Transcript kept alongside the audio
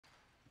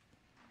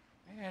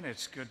And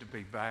it's good to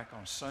be back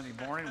on Sunday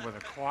morning with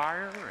a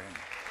choir. And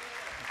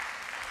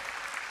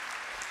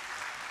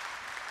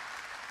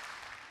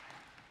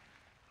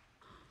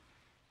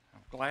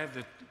I'm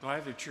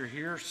glad that you're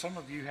here. Some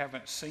of you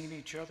haven't seen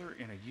each other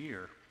in a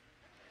year.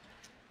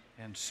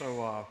 And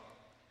so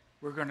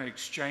we're going to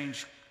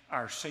exchange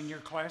our senior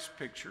class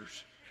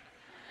pictures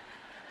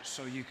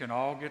so you can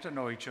all get to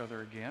know each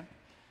other again.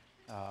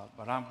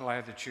 But I'm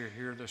glad that you're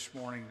here this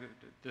morning.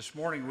 This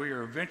morning we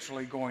are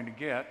eventually going to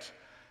get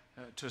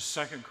to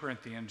 2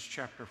 Corinthians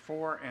chapter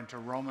 4 and to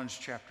Romans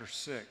chapter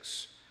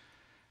 6.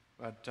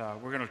 But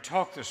we're going to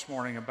talk this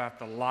morning about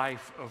the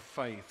life of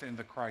faith in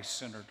the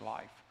Christ-centered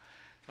life,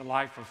 the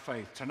life of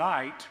faith.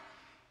 Tonight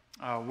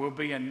we'll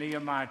be in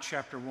Nehemiah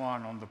chapter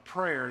 1 on the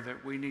prayer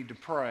that we need to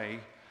pray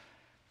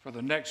for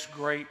the next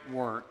great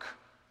work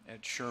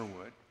at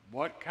Sherwood.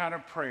 What kind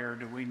of prayer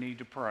do we need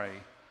to pray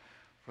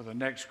for the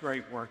next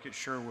great work at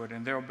Sherwood?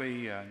 And there'll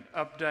be an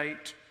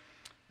update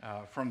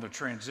from the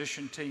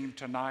transition team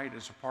tonight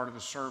as a part of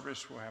the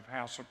service. We'll have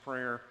House of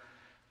Prayer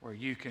where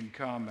you can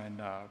come and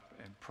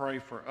pray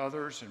for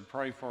others and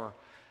pray for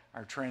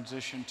our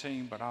transition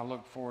team. But I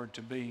look forward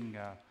to being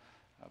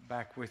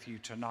back with you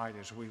tonight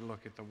as we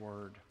look at the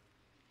Word.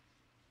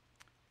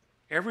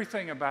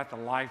 Everything about the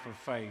life of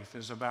faith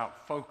is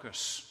about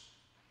focus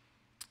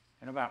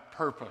and about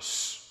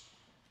purpose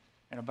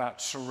and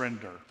about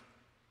surrender.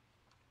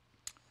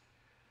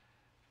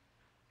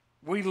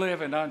 We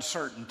live in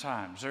uncertain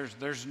times.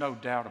 There's no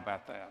doubt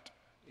about that.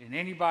 And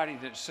anybody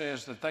that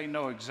says that they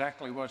know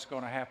exactly what's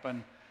going to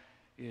happen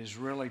is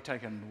really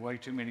taking way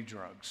too many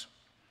drugs.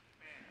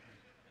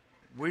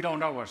 We don't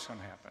know what's going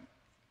to happen.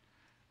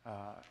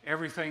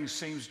 Everything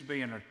seems to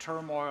be in a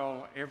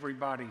turmoil.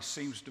 Everybody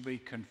seems to be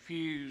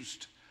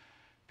confused.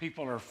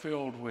 People are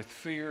filled with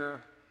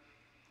fear.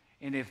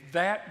 And if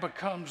that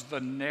becomes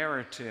the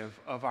narrative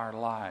of our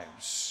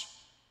lives,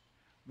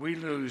 we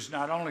lose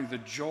not only the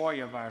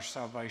joy of our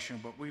salvation,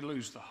 but we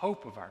lose the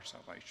hope of our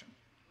salvation.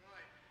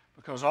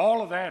 Because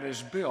all of that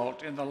is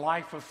built in the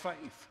life of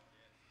faith.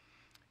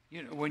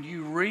 You know, when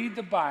you read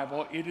the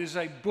Bible, it is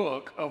a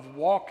book of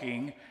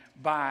walking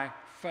by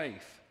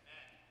faith.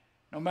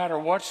 No matter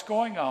what's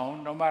going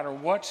on, no matter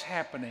what's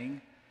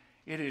happening,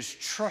 it is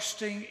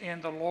trusting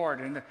in the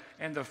Lord.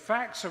 And the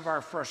facts of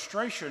our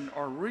frustration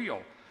are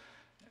real.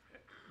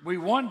 We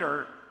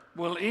wonder,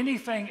 will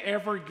anything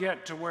ever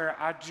get to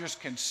where I just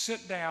can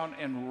sit down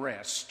and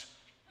rest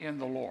in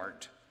the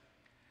Lord?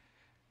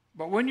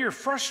 But when you're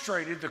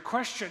frustrated, the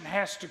question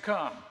has to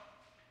come,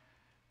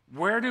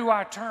 where do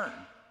I turn?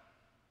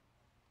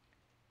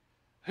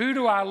 Who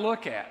do I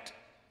look at?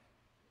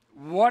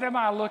 What am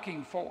I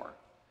looking for?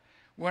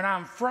 When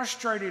I'm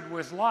frustrated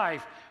with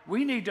life,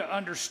 we need to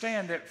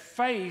understand that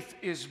faith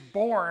is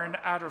born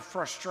out of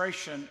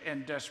frustration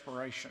and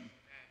desperation.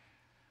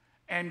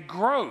 And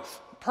growth,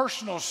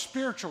 personal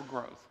spiritual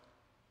growth,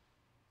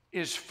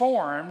 is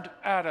formed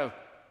out of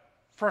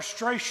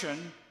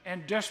frustration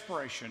and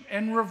desperation.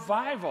 And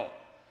revival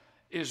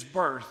is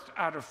birthed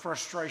out of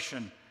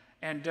frustration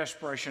and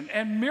desperation.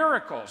 And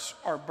miracles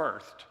are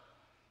birthed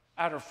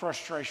out of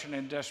frustration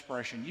and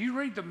desperation. You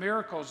read the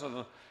miracles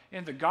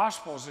in the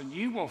Gospels and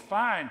you will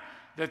find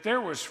that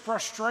there was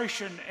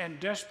frustration and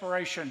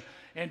desperation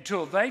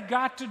until they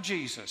got to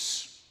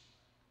Jesus.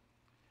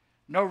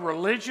 No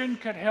religion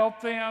could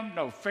help them,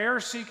 no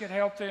Pharisee could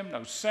help them,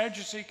 no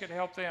Sadducee could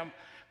help them.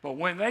 But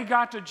when they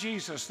got to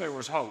Jesus, there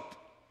was hope.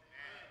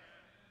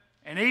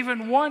 And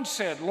even one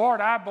said,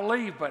 Lord, I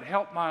believe, but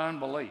help my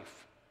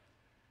unbelief.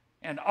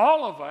 And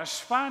all of us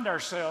find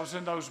ourselves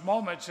in those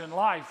moments in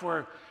life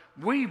where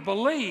we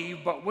believe,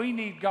 but we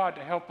need God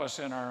to help us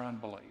in our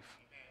unbelief.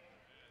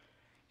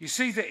 You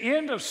see, the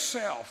end of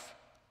self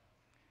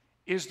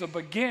is the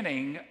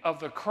beginning of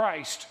the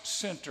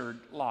Christ-centered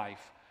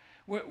life.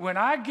 When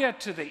I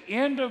get to the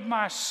end of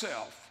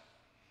myself,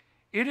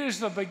 it is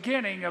the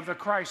beginning of the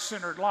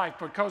Christ-centered life,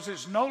 because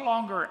it's no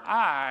longer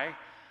I,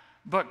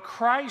 but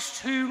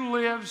Christ who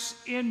lives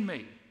in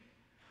me.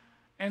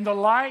 And the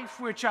life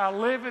which I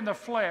live in the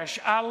flesh,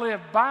 I live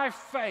by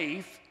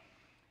faith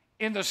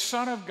in the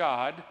Son of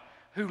God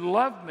who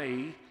loved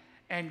me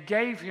and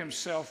gave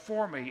himself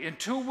for me.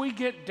 Until we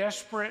get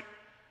desperate,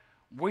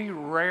 we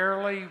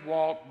rarely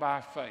walk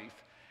by faith.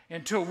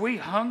 Until we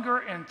hunger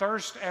and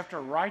thirst after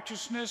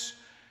righteousness,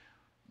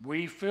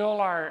 we fill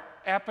our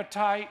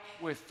appetite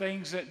with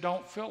things that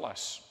don't fill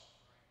us.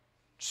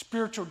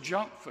 Spiritual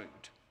junk food.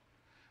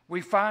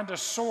 We find a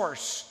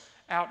source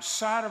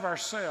outside of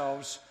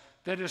ourselves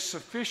that is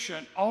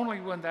sufficient only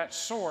when that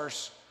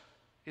source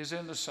is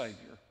in the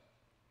Savior.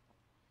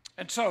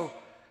 And so,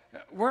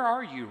 where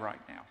are you right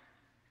now?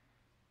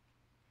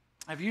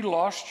 Have you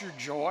lost your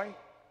joy?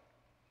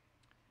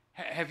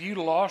 Have you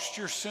lost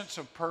your sense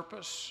of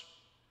purpose?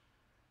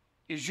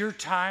 Is your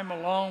time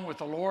alone with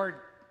the Lord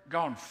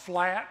gone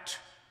flat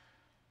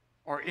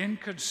or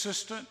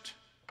inconsistent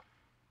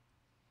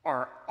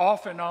or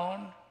off and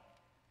on?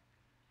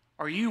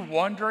 Are you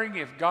wondering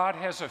if God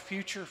has a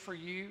future for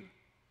you?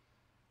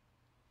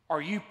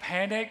 Are you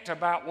panicked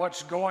about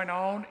what's going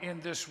on in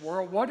this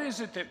world? What is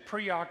it that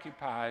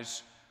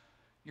preoccupies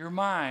your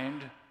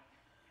mind,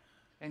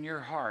 and your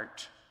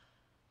heart.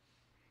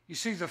 You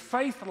see, the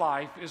faith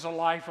life is a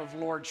life of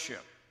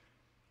lordship.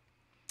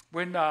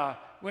 When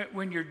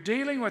you're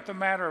dealing with the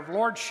matter of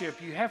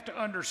lordship, you have to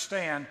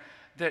understand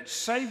that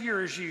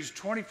Savior is used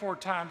 24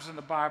 times in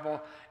the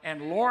Bible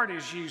and Lord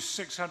is used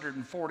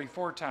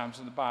 644 times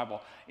in the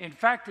Bible. In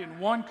fact, in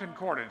one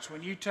concordance,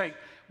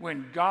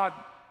 when God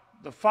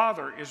the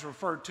Father is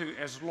referred to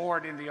as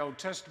Lord in the Old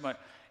Testament,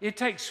 it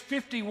takes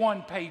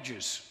 51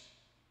 pages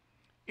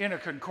in a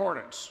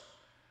concordance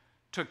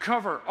to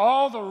cover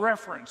all the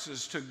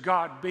references to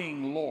God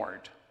being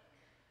Lord.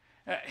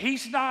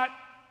 He's not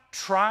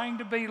trying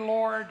to be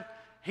Lord.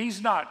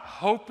 He's not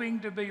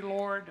hoping to be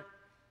Lord.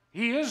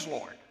 He is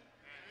Lord.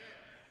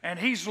 And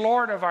He's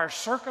Lord of our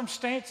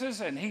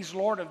circumstances, and He's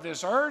Lord of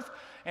this earth,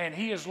 and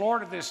He is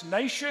Lord of this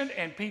nation,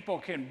 and people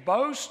can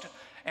boast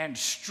and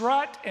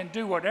strut and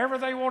do whatever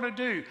they want to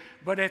do.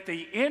 But at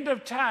the end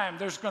of time,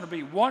 there's going to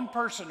be one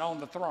person on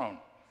the throne.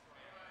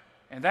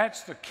 And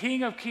that's the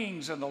King of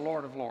Kings and the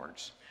Lord of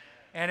Lords.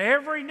 And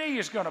every knee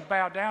is going to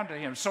bow down to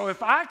Him. So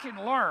if I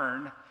can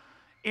learn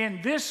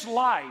in this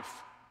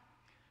life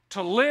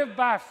to live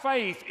by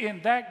faith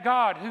in that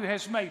God who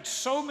has made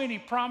so many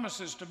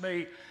promises to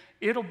me,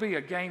 it'll be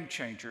a game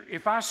changer.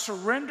 If I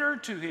surrender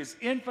to His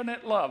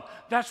infinite love,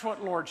 that's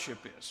what lordship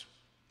is.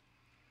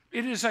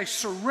 It is a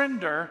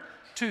surrender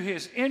to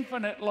His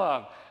infinite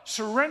love.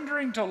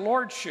 Surrendering to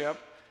lordship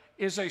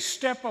is a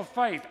step of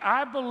faith.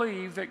 I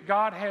believe that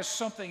God has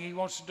something He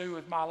wants to do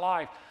with my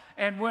life.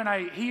 And when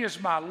He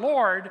is my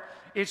Lord,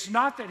 it's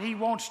not that He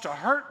wants to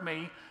hurt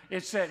me,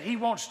 it's that He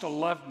wants to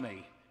love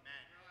me.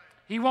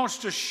 He wants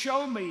to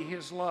show me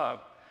His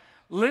love.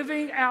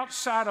 Living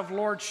outside of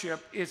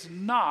lordship is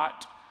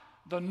not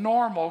the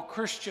normal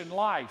Christian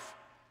life.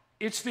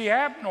 It's the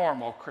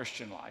abnormal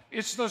Christian life.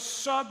 It's the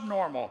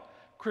subnormal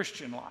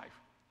Christian life.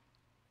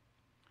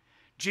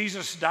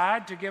 Jesus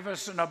died to give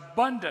us an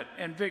abundant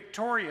and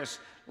victorious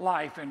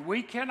life, and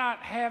we cannot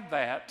have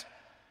that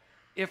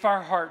if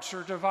our hearts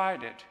are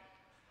divided.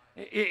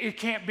 It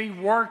can't be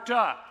worked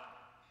up.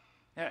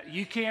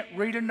 You can't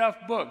read enough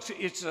books.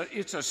 It's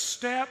a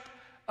step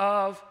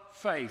of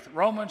faith.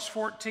 Romans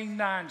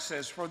 14:9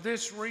 says, "For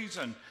this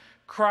reason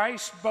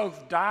Christ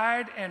both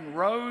died and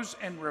rose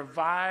and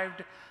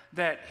revived,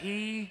 that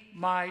He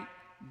might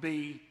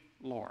be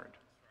Lord."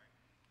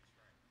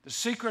 The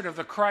secret of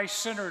the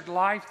Christ-centered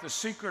life, the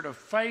secret of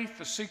faith,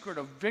 the secret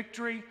of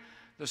victory,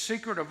 the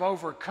secret of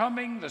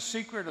overcoming, the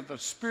secret of the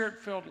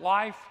Spirit-filled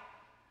life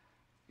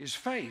is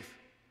faith.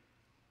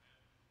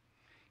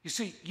 You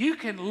see, you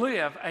can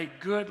live a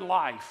good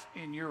life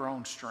in your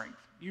own strength.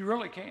 You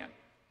really can.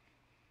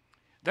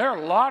 There are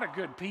a lot of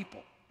good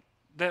people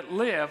that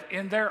live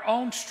in their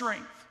own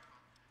strength.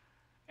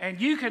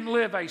 And you can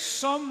live a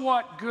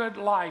somewhat good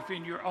life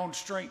in your own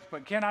strength.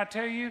 But can I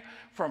tell you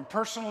from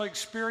personal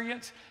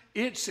experience,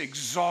 it's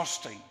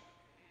exhausting.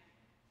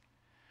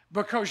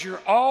 Because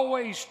you're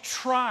always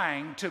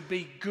trying to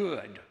be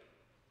good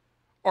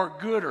or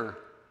gooder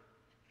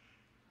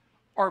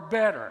or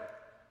better.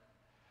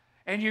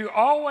 And you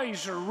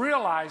always are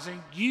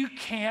realizing you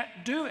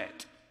can't do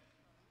it.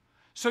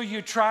 So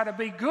you try to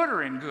be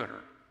gooder and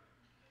gooder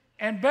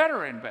and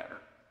better.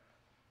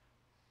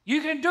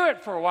 You can do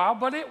it for a while,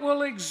 but it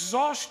will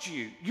exhaust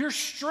you. Your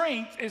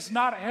strength is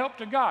not a help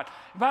to God.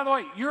 By the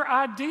way, your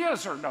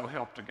ideas are no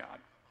help to God.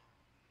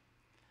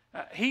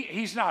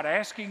 He's not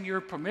asking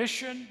your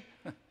permission.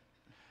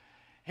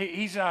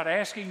 He's not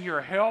asking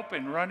your help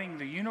in running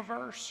the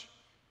universe.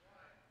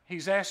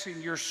 He's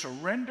asking your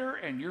surrender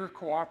and your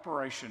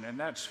cooperation, and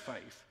that's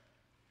faith.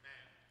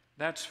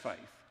 That's faith.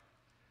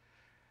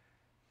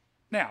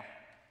 Now,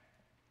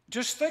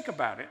 just think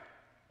about it.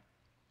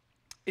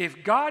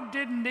 If God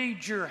didn't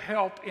need your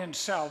help in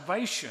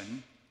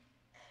salvation,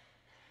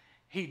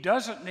 He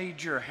doesn't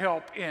need your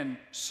help in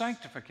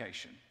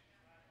sanctification.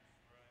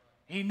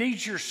 He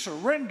needs your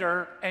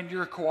surrender and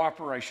your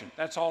cooperation.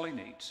 That's all He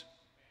needs.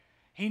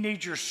 He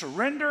needs your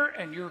surrender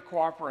and your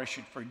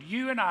cooperation for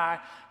you and I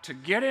to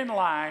get in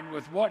line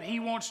with what He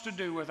wants to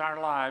do with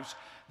our lives,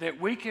 that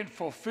we can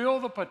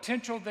fulfill the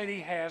potential that He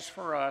has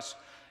for us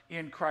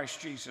in Christ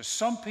Jesus.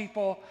 Some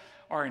people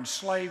are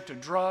enslaved to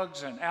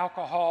drugs and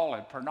alcohol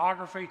and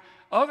pornography.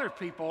 Other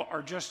people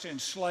are just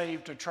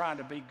enslaved to trying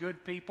to be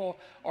good people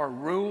or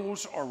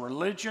rules or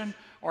religion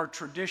or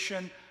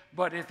tradition.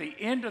 But at the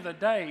end of the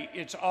day,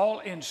 it's all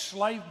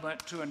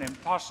enslavement to an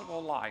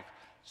impossible life.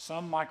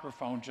 Some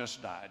microphone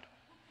just died.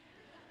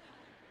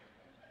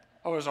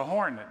 Oh, it was a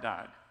horn that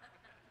died.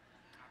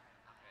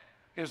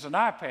 It was an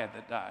iPad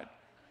that died.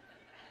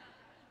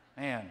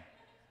 Man,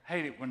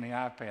 hate it when the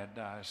iPad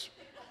dies.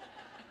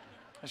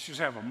 Let's just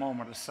have a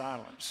moment of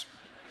silence.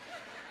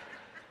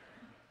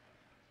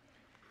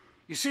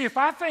 You see, if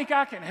I think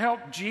I can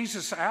help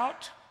Jesus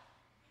out,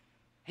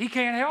 He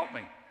can't help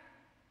me.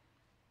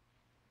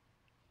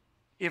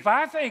 If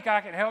I think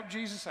I can help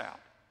Jesus out,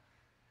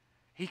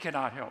 He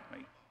cannot help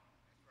me.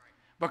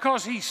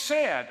 Because He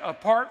said,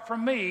 apart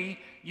from me,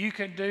 you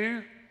can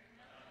do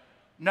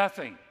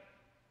nothing.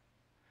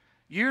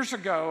 Years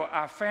ago,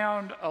 I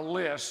found a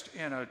list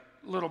in a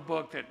little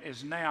book that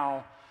is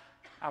now,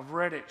 I've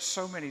read it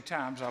so many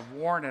times, I've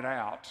worn it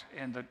out,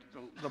 and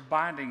the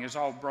binding is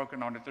all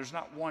broken on it. There's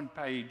not one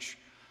page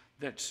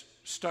that's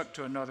stuck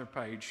to another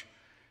page,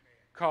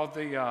 called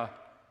the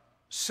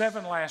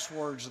 7 Last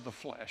Words of the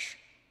Flesh.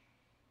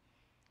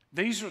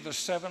 These are the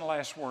 7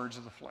 last words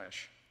of the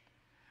flesh.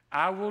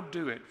 I will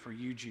do it for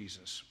you,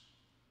 Jesus.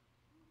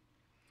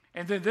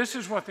 And then this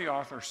is what the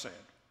author said.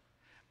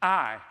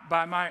 I,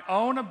 by my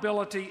own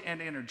ability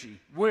and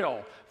energy,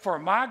 will, for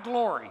my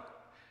glory,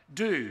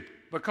 do,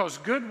 because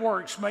good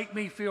works make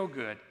me feel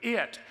good.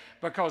 It,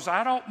 because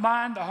I don't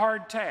mind the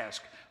hard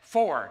task.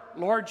 For,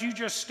 Lord, you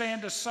just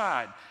stand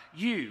aside.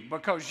 You,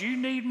 because you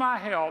need my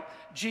help.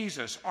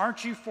 Jesus,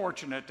 aren't you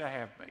fortunate to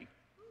have me?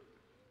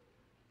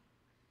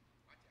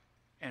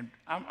 And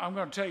I'm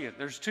going to tell you,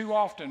 there's too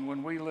often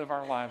when we live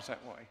our lives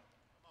that way.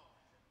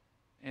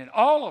 And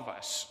all of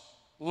us,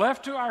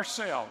 left to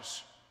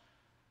ourselves,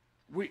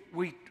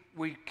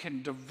 we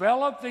can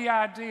develop the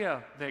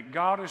idea that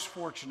God is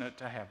fortunate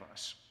to have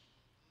us.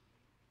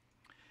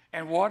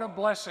 And what a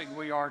blessing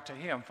we are to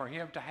him, for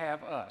him to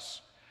have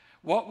us.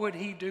 What would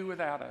he do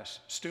without us?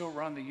 Still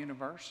run the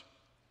universe?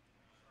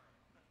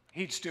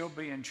 He'd still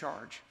be in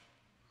charge.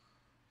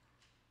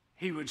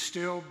 He would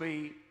still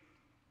be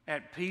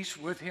at peace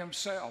with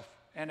himself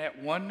and at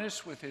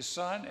oneness with his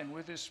Son and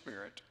with his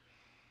Spirit.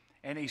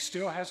 And he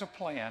still has a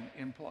plan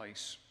in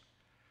place.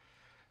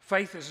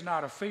 Faith is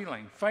not a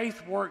feeling.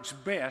 Faith works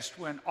best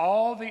when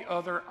all the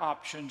other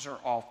options are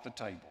off the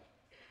table.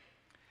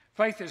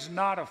 Faith is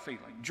not a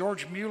feeling.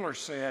 George Mueller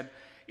said,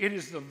 it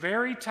is the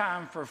very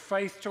time for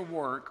faith to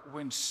work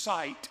when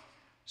sight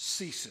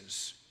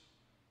ceases.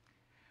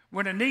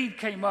 When a need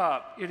came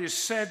up, it is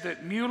said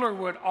that Mueller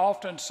would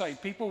often say,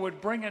 people would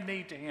bring a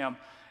need to him,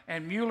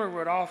 and Mueller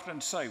would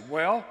often say,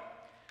 well,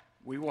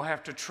 we will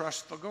have to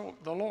trust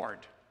the Lord.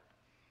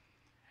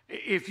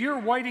 If you're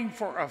waiting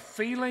for a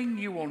feeling,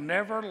 you will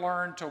never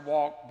learn to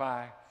walk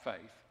by faith.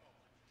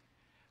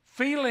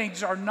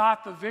 Feelings are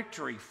not the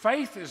victory.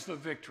 Faith is the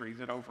victory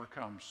that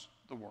overcomes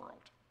the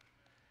world.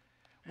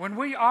 When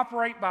we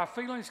operate by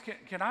feelings,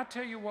 can I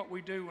tell you what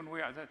we do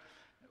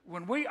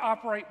when we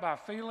operate by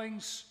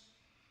feelings?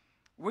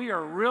 We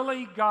are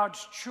really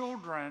God's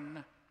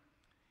children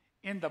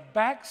in the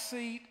back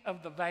seat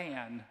of the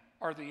van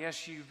or the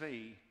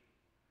SUV,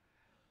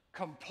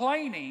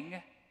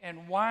 complaining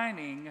and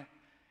whining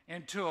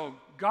until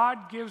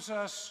God gives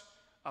us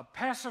a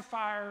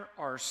pacifier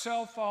or a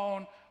cell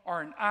phone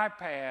or an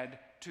iPad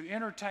to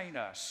entertain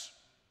us.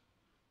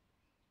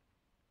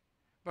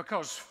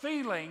 Because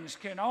feelings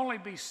can only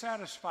be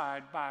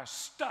satisfied by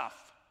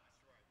stuff.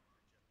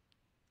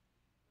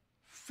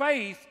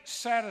 Faith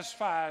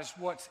satisfies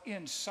what's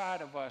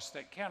inside of us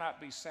that cannot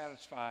be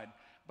satisfied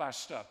by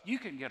stuff. You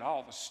can get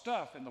all the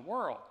stuff in the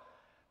world,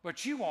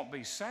 but you won't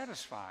be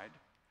satisfied,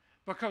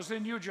 because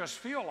then you'll just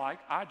feel like,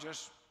 I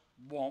just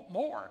want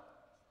more.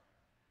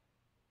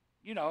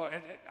 You know,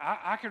 and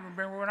I can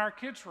remember when our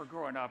kids were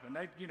growing up, and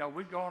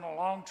we'd go on a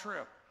long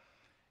trip,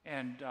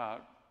 and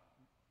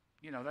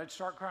they'd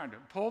start crying.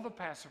 Pull the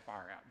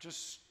pacifier out.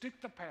 Just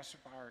stick the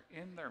pacifier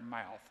in their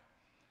mouth,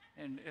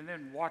 and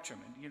then watch them,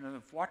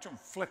 and watch them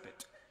flip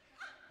it.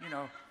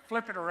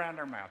 Flip it around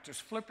their mouth.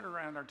 Just flip it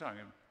around their tongue,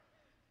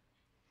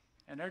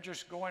 and they're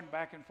just going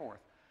back and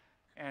forth,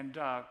 and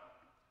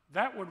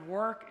that would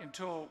work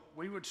until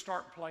we would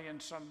start playing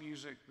some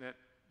music that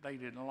they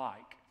didn't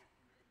like,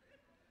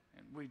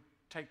 and we'd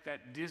take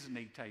that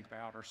Disney tape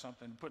out or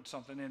something, put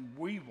something in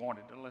we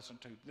wanted to listen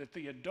to, that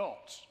the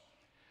adults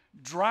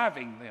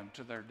driving them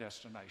to their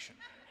destination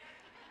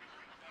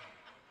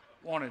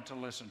wanted to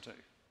listen to.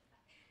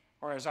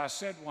 Or as I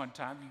said one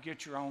time, you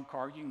get your own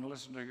car, you can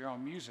listen to your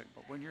own music,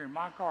 but when you're in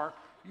my car,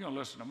 you're going to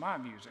listen to my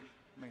music.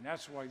 I mean,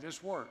 that's the way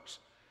this works.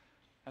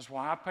 That's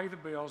why I pay the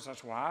bills,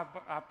 that's why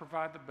I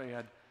provide the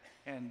bed,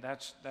 and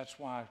that's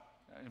why,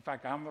 in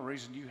fact, I'm the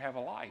reason you have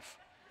a life.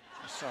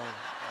 So,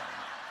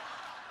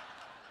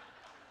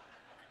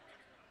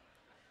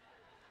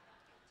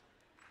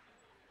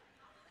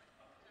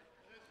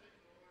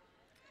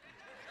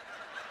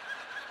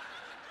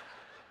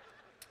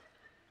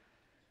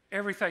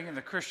 everything in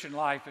the Christian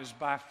life is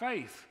by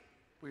faith.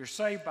 We are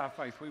saved by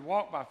faith. We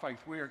walk by faith.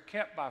 We are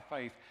kept by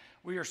faith.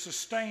 We are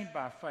sustained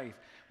by faith.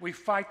 We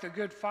fight the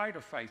good fight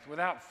of faith.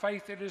 Without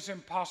faith, it is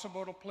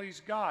impossible to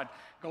please God.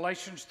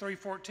 Galatians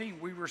 3:14,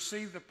 we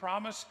receive the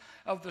promise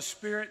of the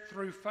Spirit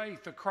through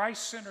faith. The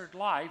Christ-centered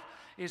life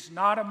is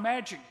not a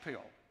magic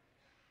pill.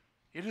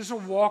 It is a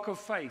walk of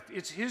faith.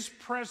 It's His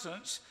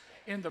presence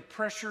in the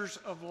pressures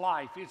of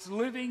life. It's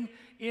living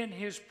in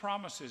His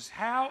promises.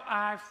 How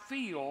I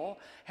feel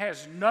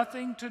has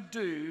nothing to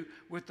do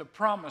with the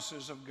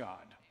promises of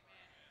God.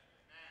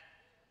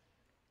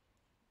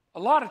 A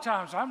lot of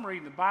times I'm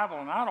reading the Bible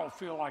and I don't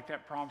feel like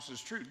that promise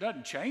is true. It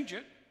doesn't change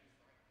it.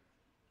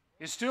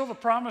 It's still the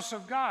promise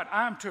of God.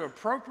 I'm to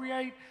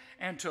appropriate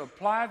and to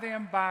apply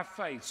them by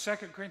faith.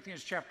 2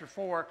 Corinthians chapter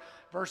 4,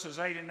 verses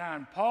 8 and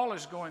 9. Paul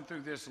is going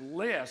through this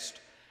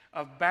list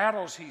of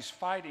battles he's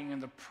fighting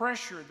and the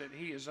pressure that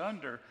he is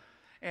under.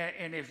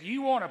 And if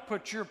you want to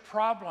put your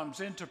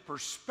problems into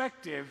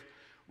perspective,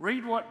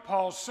 read what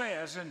Paul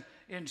says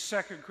in 2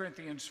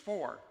 Corinthians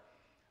 4.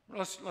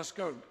 Let's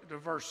go to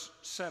verse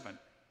 7.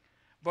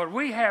 But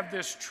we have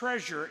this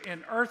treasure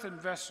in earthen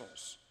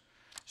vessels,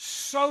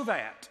 so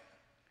that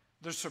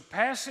the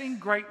surpassing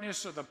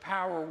greatness of the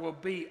power will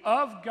be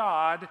of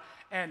God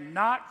and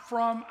not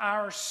from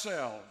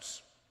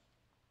ourselves.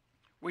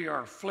 We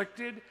are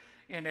afflicted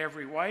in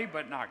every way,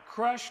 but not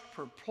crushed,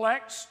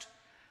 perplexed,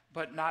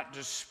 but not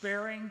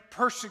despairing,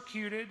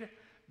 persecuted,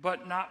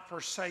 but not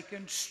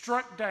forsaken,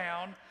 struck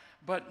down,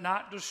 but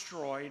not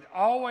destroyed,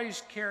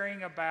 always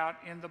carrying about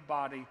in the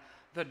body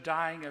the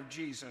dying of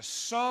Jesus,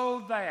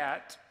 so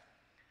that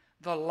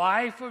the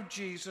life of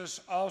Jesus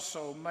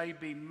also may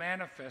be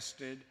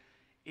manifested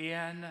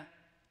in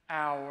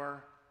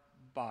our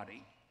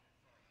body.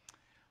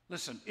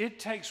 Listen, it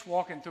takes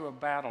walking through a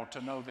battle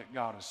to know that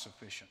God is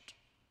sufficient.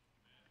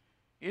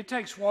 It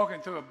takes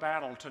walking through a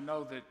battle to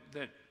know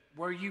that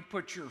where you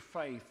put your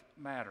faith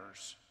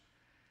matters.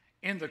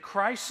 In the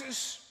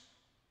crisis,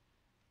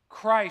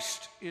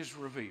 Christ is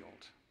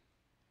revealed.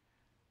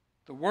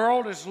 The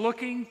world is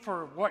looking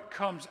for what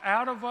comes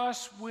out of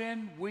us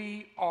when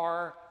we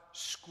are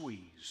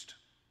squeezed.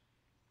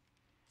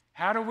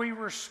 How do we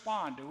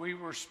respond? Do we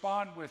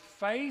respond with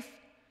faith,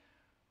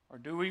 or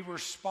do we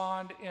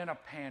respond in a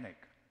panic?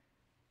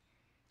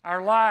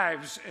 Our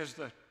lives, as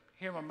the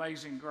hymn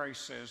Amazing Grace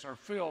says, are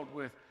filled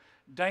with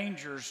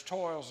dangers,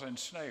 toils, and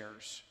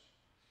snares.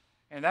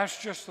 And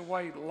that's just the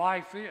way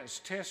life is.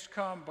 Tests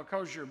come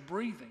because you're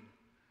breathing.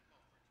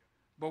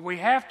 But we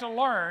have to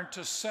learn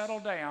to settle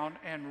down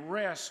and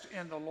rest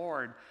in the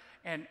Lord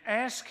and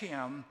ask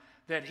Him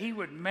that He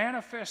would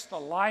manifest the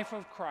life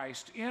of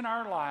Christ in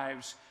our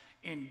lives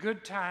in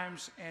good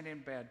times and in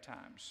bad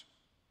times.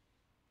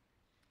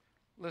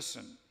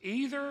 Listen,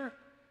 either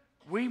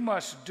we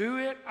must do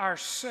it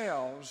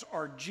ourselves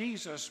or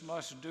Jesus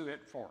must do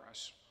it for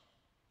us.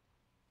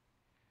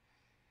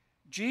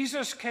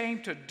 Jesus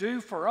came to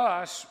do for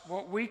us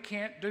what we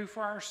can't do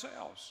for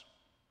ourselves.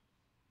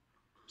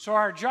 So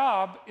our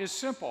job is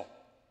simple: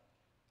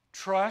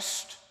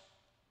 trust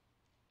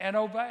and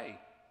obey.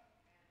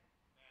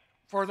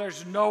 For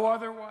there's no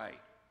other way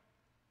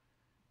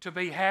to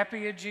be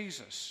happy in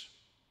Jesus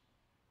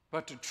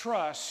but to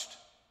trust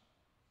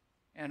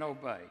and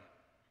obey.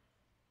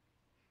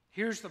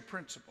 Here's the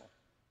principle.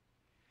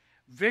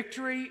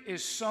 Victory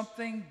is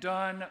something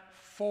done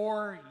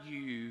for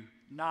you,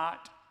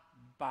 not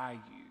by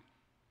you.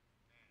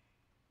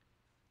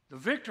 The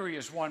victory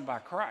is won by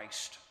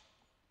Christ.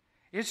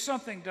 It's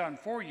something done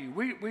for you.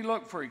 We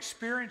look for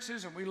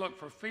experiences and we look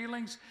for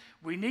feelings.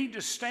 We need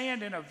to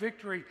stand in a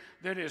victory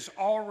that is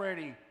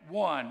already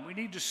won. We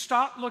need to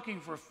stop looking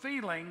for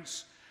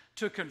feelings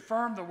to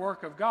confirm the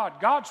work of God.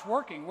 God's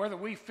working whether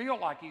we feel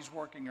like He's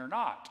working or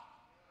not.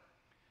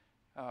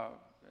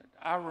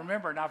 I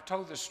remember, and I've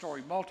told this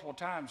story multiple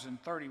times in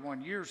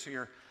 31 years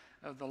here,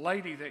 of the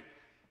lady that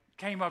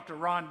came up to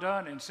Ron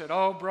Dunn and said,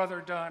 "Oh,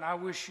 Brother Dunn, I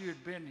wish you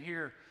had been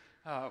here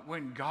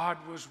when God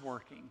was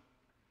working."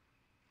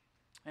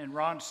 And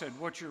Ron said,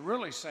 "What you're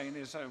really saying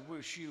is I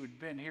wish you had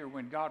been here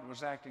when God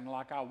was acting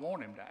like I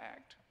want Him to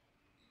act."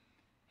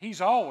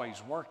 He's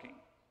always working.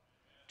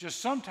 Just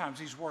sometimes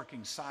He's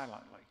working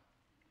silently.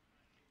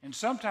 And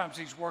sometimes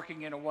He's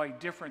working in a way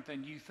different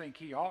than you think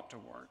He ought to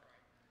work.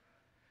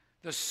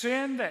 The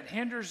sin that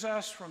hinders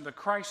us from the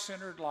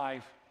Christ-centered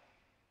life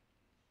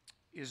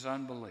is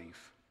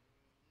unbelief.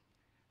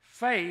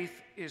 Faith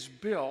is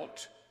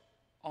built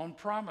on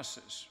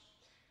promises.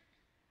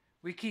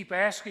 We keep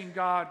asking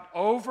God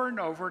over and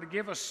over to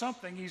give us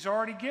something He's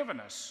already given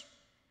us.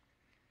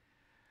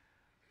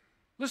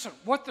 Listen,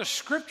 what the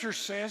Scripture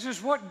says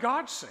is what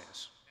God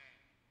says.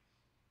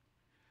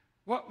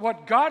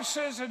 What God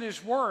says in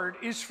His Word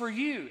is for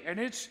you, and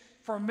it's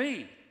for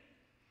me.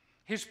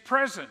 His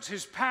presence,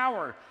 His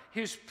power,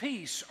 His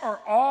peace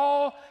are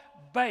all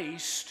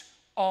based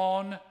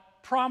on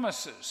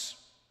promises.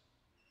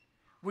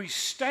 We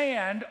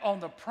stand on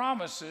the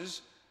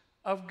promises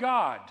of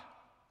God.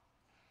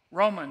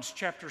 Romans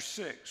chapter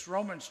 6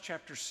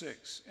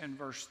 and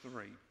verse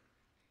 3.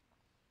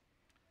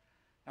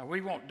 Now,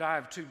 we won't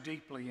dive too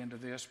deeply into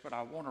this, but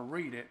I want to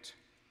read it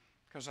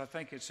because I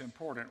think it's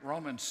important.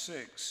 Romans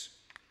 6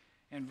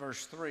 and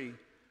verse 3.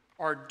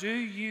 Or do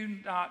you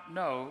not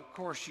know, of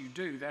course you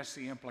do, that's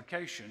the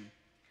implication.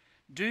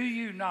 Do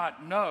you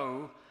not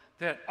know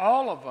that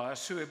all of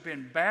us who have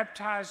been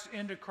baptized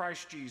into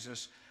Christ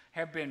Jesus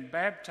have been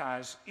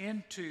baptized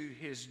into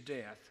His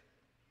death?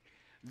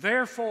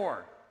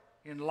 Therefore,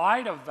 in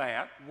light of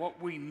that,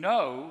 what we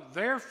know,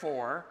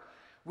 therefore,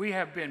 we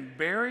have been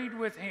buried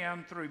with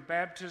Him through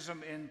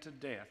baptism into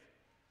death,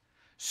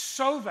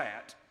 so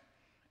that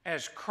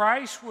as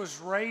Christ was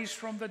raised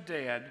from the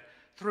dead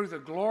through the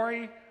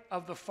glory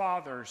of the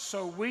Father,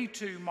 so we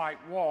too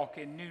might walk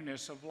in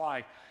newness of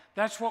life.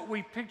 That's what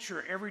we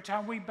picture every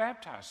time we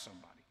baptize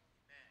somebody.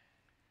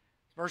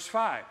 Verse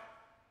 5,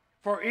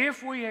 for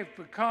if we have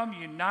become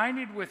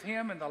united with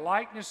Him in the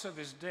likeness of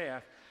His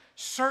death,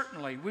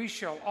 certainly we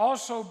shall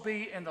also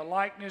be in the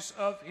likeness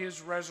of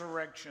his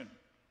resurrection.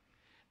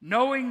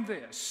 Knowing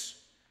this,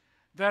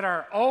 that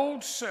our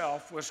old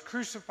self was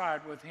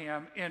crucified with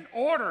him in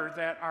order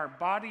that our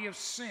body of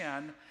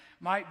sin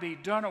might be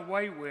done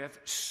away with,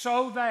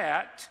 so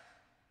that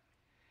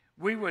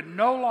we would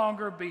no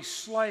longer be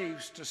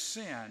slaves to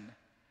sin.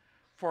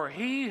 For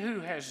he who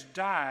has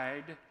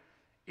died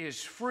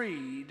is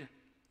freed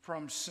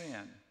from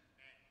sin.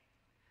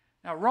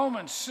 Now,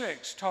 Romans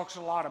 6 talks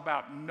a lot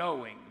about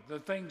knowing, the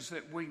things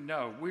that we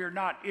know. We are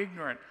not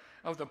ignorant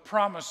of the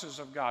promises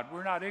of God.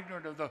 We're not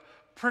ignorant of the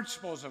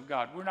principles of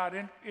God. We're not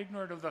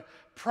ignorant of the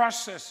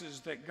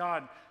processes that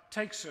God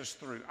takes us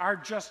through. Our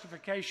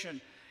justification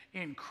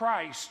in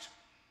Christ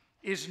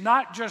is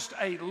not just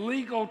a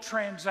legal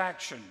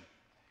transaction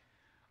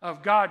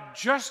of God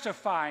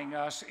justifying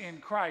us in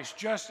Christ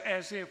just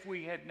as if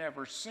we had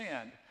never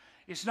sinned.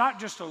 It's not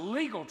just a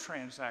legal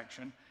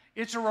transaction,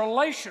 it's a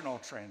relational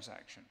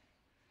transaction.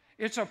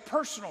 It's a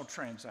personal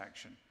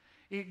transaction.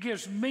 It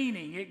gives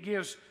meaning, it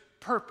gives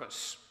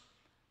purpose.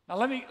 Now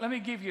let me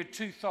give you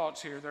two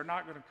thoughts here. They're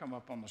not going to come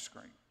up on the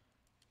screen.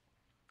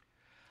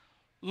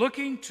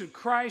 Looking to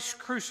Christ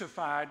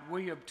crucified,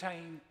 we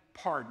obtain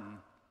pardon.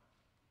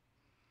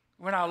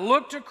 When I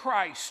look to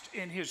Christ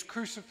in his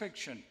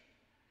crucifixion,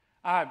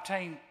 I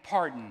obtain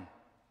pardon,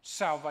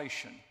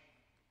 salvation.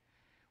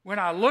 When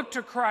I look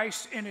to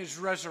Christ in his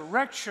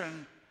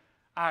resurrection,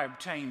 I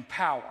obtain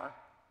power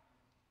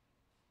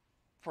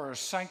for a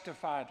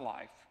sanctified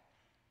life,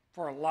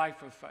 for a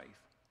life of faith.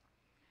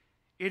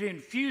 It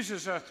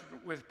infuses us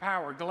with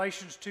power.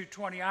 Galatians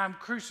 2:20, I'm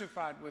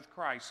crucified with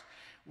Christ.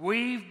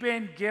 We've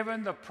been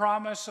given the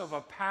promise of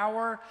a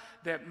power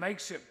that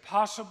makes it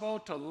possible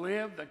to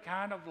live the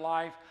kind of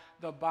life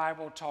the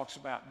Bible talks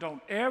about.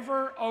 Don't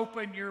ever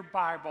open your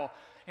Bible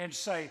and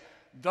say,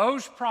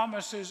 those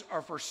promises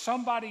are for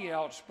somebody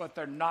else, but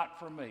they're not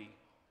for me.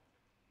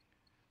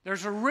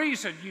 There's a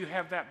reason you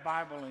have that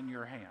Bible in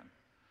your hand.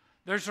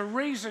 There's a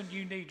reason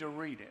you need to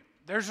read it.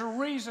 There's a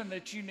reason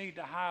that you need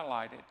to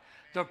highlight it.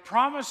 The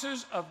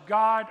promises of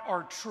God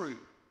are true.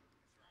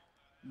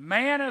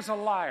 Man is a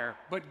liar,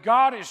 but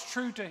God is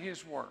true to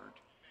his word.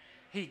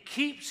 He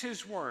keeps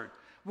his word.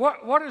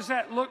 What does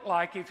that look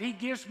like if he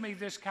gives me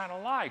this kind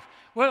of life?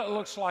 Well, it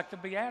looks like the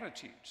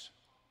Beatitudes.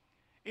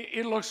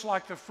 It looks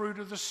like the fruit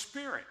of the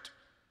Spirit.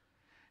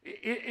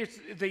 It's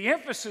the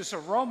emphasis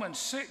of Romans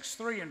 6,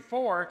 3, and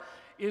 4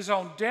 is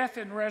on death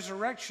and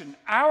resurrection.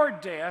 Our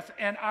death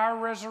and our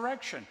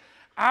resurrection.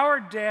 Our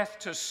death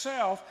to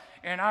self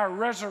and our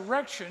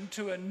resurrection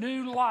to a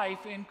new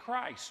life in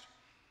Christ.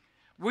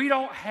 We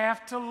don't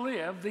have to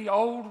live the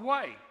old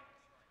way.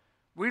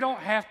 We don't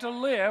have to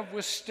live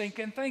with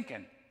stinking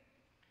thinking.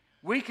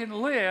 We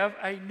can live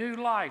a new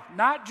life,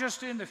 not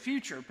just in the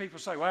future. People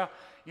say, well,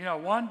 you know,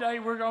 one day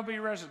we're going to be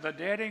resurrected.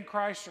 The dead in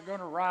Christ are going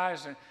to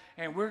rise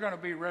and we're going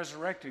to be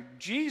resurrected.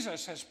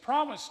 Jesus has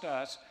promised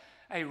us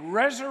a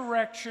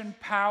resurrection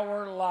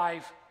power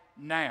life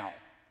now.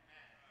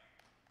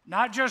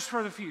 Not just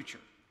for the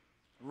future,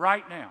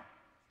 right now.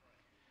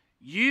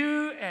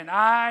 You and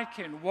I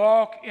can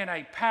walk in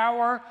a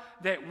power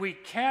that we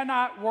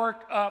cannot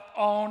work up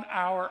on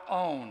our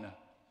own.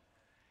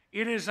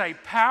 It is a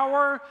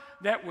power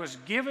that was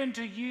given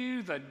to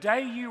you the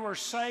day you were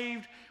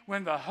saved,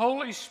 when the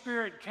Holy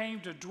Spirit came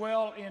to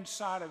dwell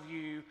inside of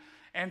you.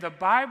 And the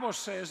Bible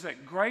says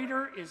that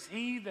greater is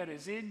he that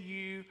is in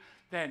you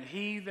than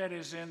he that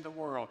is in the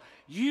world.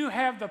 You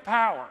have the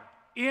power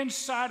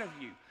inside of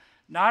you,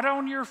 not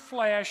on your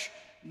flesh,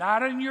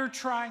 not in your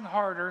trying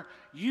harder.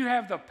 You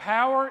have the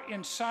power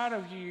inside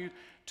of you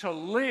to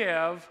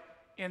live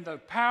in the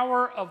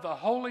power of the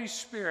Holy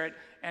Spirit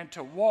and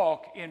to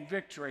walk in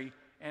victory.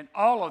 And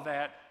all of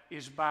that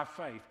is by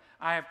faith.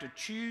 I have to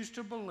choose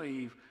to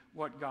believe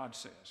what God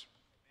says.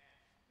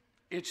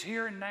 It's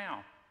here and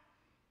now.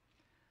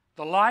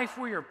 The life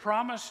we are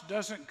promised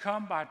doesn't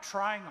come by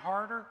trying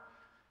harder.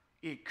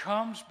 It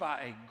comes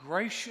by a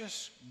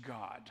gracious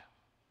God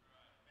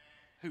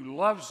who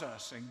loves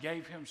us and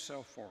gave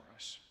himself for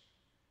us.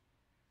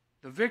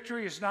 The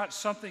victory is not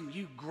something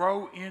you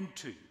grow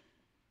into.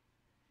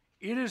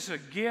 It is a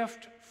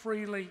gift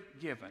freely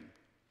given.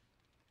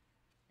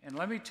 And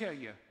let me tell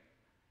you,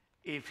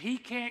 if he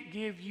can't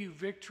give you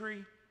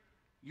victory,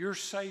 your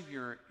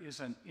Savior is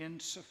an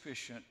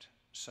insufficient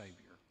Savior.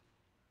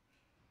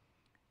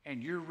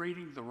 And you're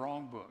reading the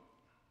wrong book.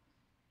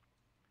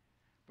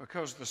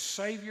 Because the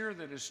Savior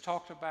that is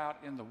talked about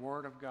in the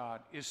Word of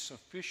God is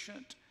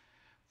sufficient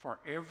for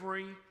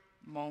every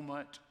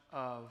moment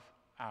of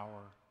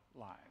our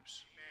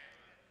lives.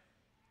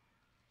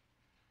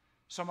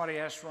 Somebody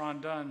asked Ron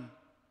Dunn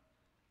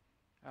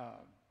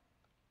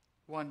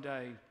one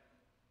day,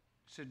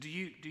 said, do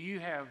you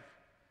have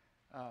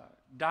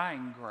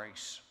dying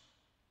grace?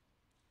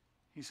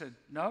 He said,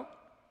 no,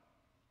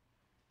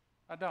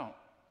 I don't.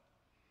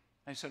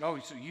 They said, oh,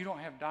 so you don't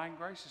have dying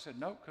grace? He said,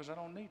 no, because I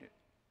don't need it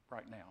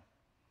right now.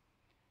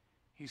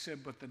 He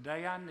said, but the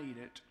day I need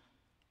it,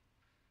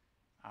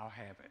 I'll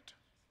have it.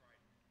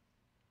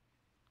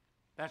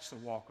 That's the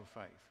walk of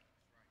faith.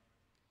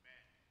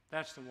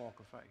 That's the walk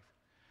of faith.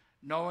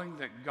 Knowing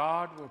that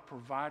God will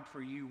provide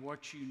for you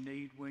what you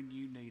need when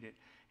you need it.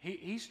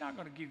 He's not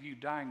going to give you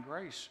dying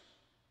grace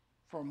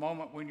for a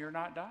moment when you're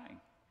not dying.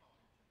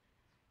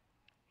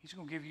 He's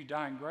going to give you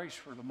dying grace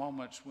for the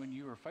moments when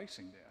you are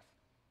facing death.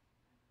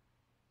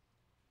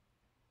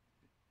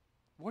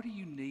 What do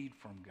you need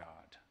from God?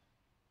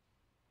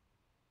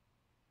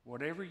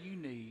 Whatever you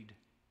need,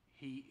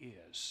 He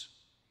is.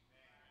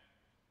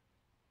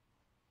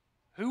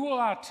 Who will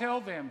I tell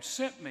them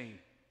sent me?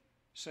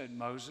 Said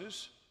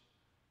Moses.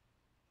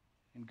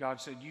 And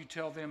God said, you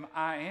tell them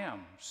I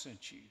am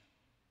sent you.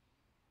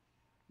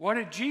 What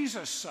did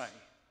Jesus say?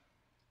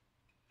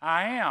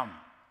 I am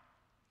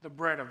the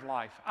bread of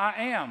life. I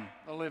am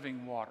the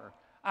living water.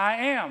 I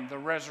am the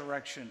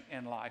resurrection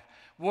and life.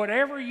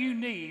 Whatever you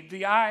need,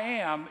 the I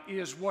am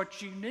is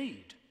what you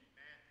need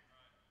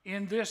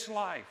in this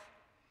life.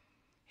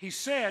 He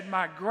said,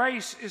 my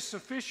grace is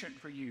sufficient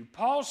for you.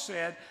 Paul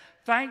said,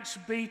 thanks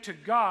be to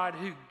God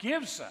who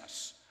gives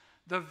us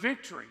the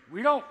victory.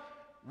 We don't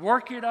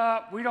work it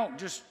up. We don't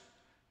just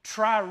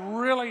try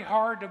really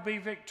hard to be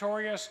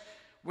victorious.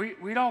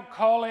 We don't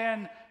call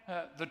in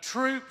the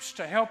troops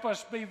to help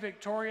us be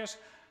victorious.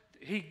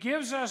 He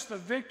gives us the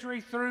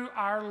victory through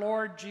our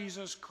Lord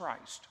Jesus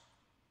Christ.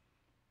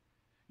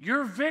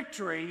 Your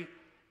victory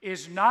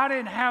is not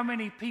in how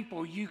many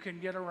people you can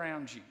get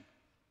around you.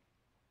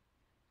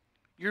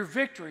 Your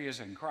victory is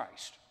in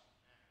Christ.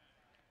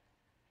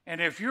 And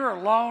if you're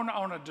alone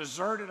on a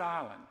deserted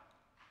island,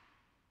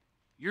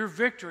 your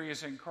victory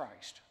is in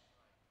Christ.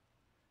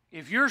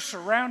 If you're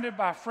surrounded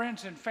by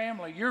friends and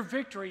family, your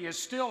victory is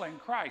still in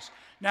Christ.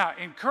 Now,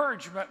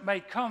 encouragement may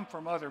come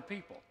from other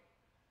people,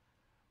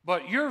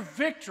 but your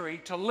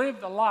victory to live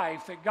the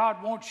life that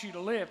God wants you to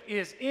live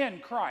is in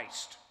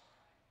Christ.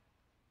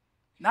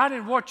 Not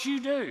in what you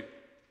do,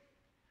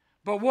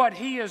 but what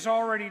He has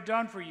already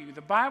done for you.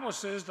 The Bible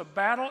says the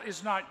battle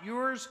is not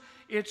yours,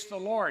 it's the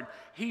Lord.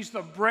 He's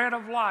the bread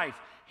of life.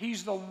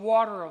 He's the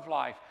water of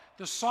life.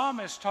 The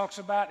psalmist talks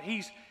about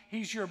He's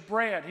your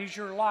bread, He's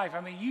your life.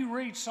 I mean, you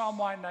read Psalm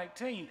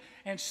 119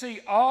 and see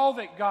all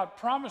that God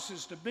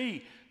promises to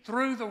be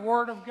through the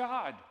Word of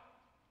God.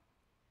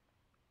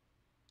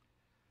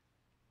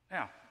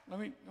 Now, let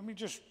me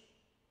just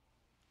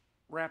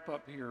wrap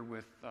up here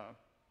with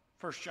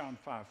 1 John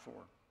 5:4.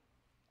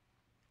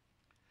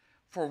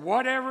 For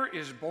whatever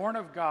is born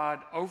of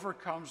God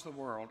overcomes the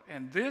world,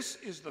 and this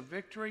is the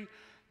victory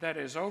that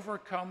has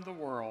overcome the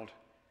world,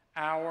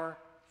 our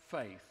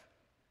faith.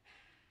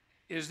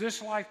 Is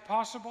this life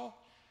possible?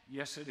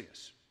 Yes, it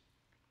is.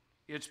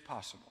 It's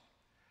possible.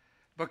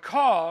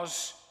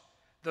 Because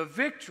the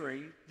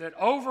victory that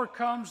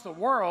overcomes the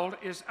world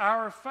is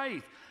our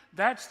faith.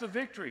 That's the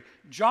victory.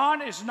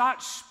 John is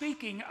not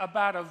speaking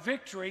about a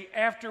victory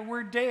after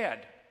we're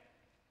dead.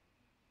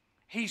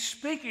 He's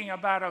speaking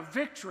about a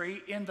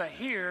victory in the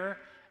here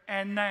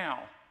and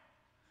now.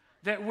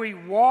 That we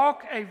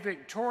walk a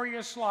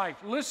victorious life.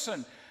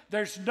 Listen,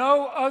 there's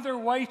no other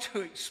way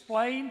to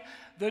explain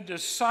the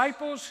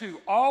disciples who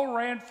all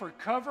ran for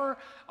cover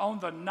on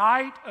the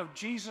night of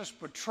Jesus'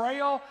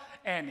 betrayal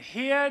and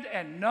hid,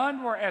 and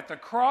none were at the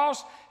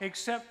cross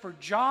except for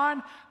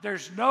John.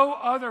 There's no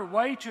other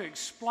way to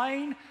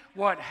explain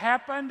what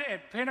happened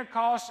at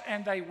Pentecost,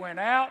 and they went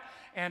out,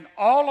 and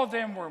all of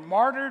them were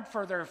martyred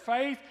for their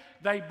faith.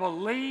 They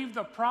believed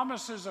the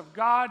promises of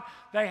God.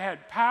 They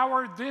had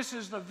power. This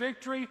is the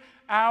victory,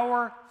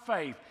 our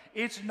faith.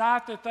 It's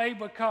not that they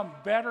become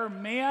better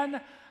men.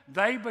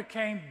 They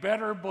became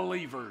better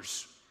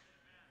believers.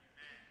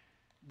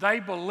 They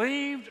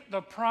believed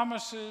the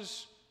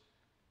promises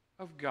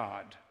of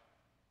God.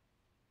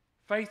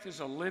 Faith is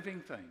a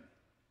living thing.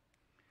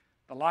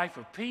 The life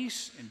of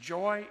peace and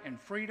joy and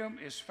freedom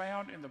is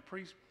found in the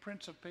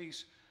Prince of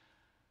Peace,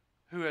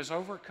 who has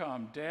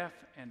overcome death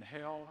and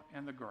hell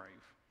and the grave.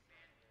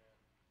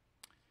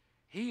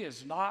 He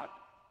is not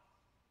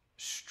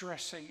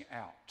stressing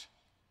out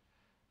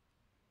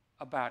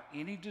about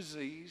any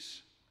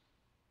disease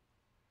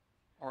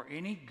or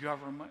any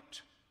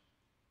government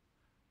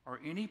or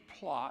any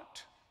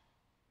plot.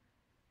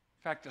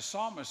 In fact, the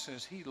psalmist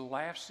says He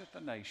laughs at the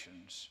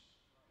nations.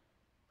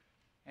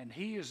 And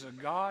He is a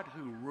God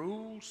who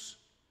rules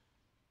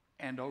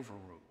and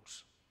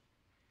overrules.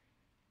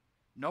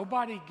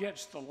 Nobody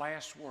gets the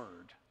last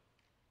word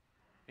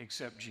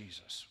except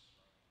Jesus.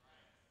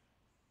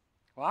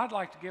 Well, I'd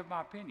like to give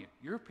my opinion.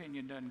 Your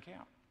opinion doesn't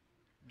count.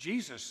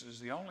 Jesus is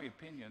the only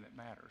opinion that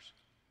matters.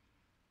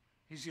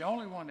 He's the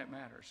only one that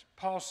matters.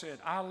 Paul said,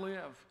 I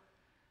live,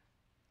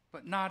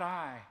 but not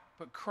I,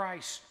 but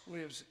Christ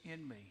lives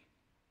in me.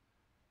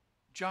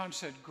 John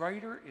said,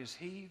 greater is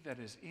He that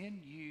is in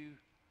you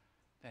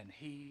than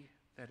he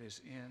that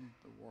is in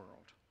the world.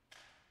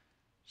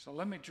 So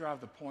let me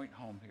drive the point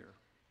home here.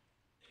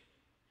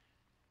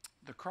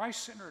 The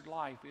Christ-centered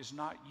life is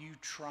not you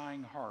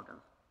trying harder.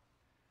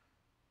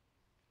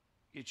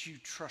 It's you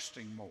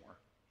trusting more.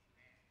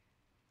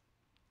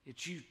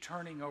 It's you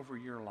turning over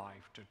your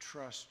life to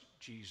trust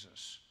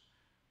Jesus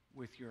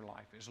with your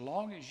life. As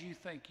long as you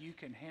think you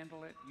can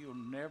handle it, you'll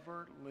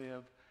never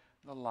live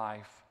the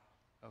life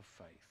of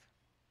faith.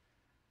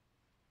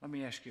 Let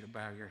me ask you to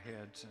bow your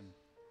heads and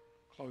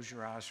close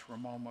your eyes for a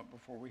moment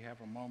before we have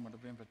a moment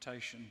of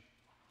invitation.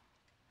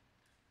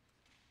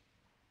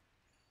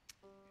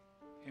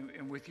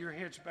 And with your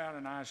heads bowed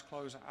and eyes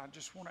closed, I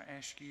just want to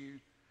ask you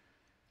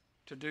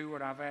to do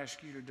what I've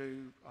asked you to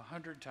do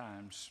 100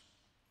 times.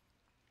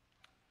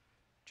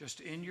 Just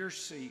in your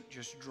seat,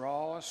 just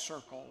draw a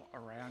circle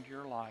around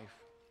your life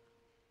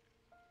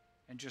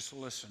and just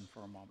listen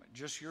for a moment.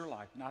 Just your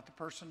life, not the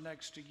person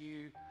next to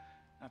you,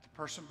 not the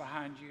person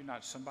behind you,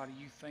 not somebody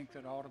you think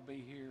that ought to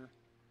be here.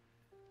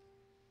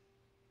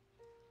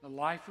 The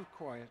life of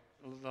quiet,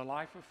 the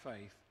life of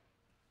faith,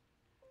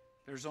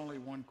 there's only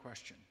one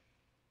question.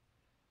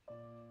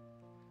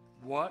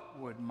 What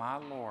would my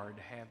Lord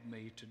have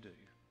me to do?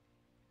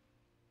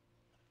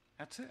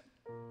 That's it.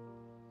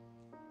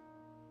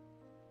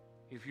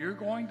 If you're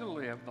going to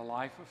live the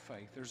life of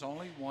faith, there's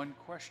only one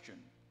question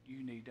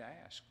you need to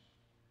ask.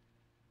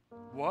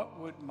 What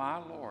would my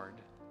Lord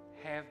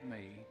have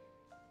me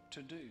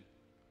to do?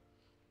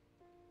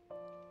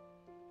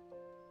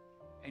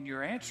 And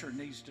your answer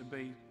needs to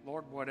be,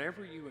 Lord,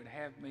 whatever you would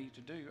have me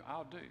to do,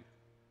 I'll do.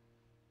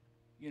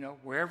 You know,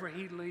 wherever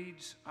he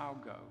leads,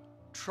 I'll go.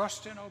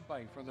 Trust and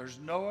obey, for there's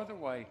no other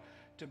way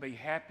to be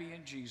happy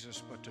in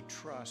Jesus but to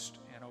trust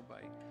and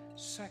obey.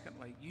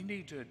 Secondly, you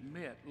need to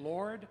admit,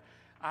 Lord,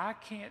 I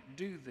can't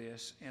do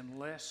this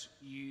unless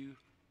you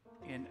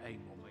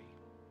enable me.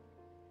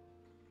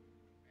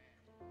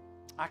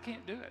 I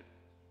can't do it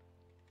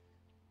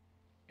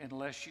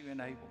unless you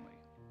enable me.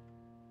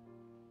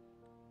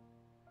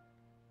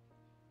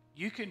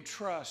 You can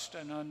trust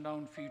an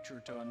unknown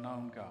future to a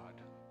known God.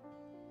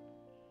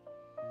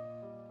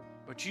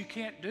 But you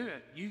can't do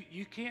it.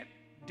 You can't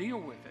deal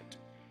with it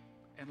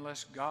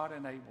unless God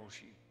enables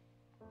you.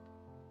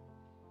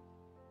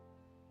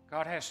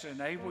 God has to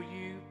enable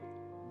you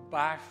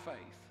by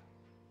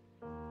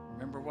faith.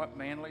 Remember what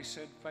Manley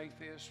said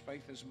faith is?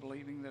 Faith is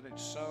believing that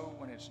it's so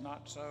when it's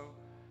not so,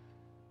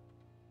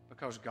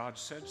 because God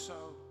said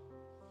so,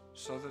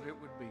 so that it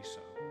would be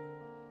so.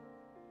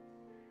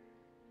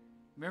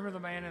 Remember the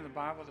man in the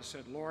Bible that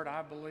said, Lord,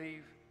 I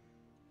believe,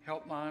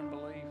 help my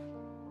unbelief?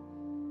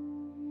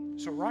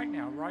 So right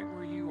now, right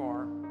where you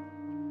are,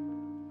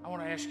 I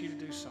want to ask you to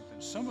do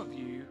something. Some of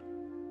you,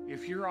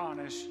 if you're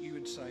honest, you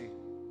would say,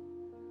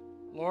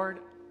 Lord,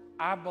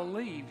 I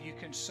believe you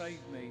can save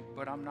me,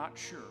 but I'm not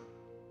sure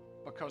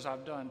because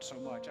I've done so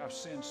much. I've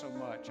sinned so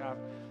much.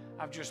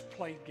 I've just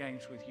played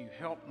games with you.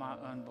 Help my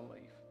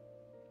unbelief.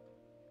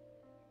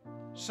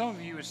 Some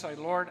of you would say,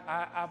 Lord,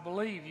 I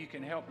believe you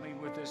can help me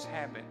with this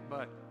habit,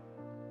 but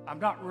I'm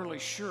not really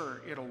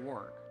sure it'll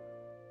work.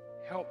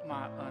 Help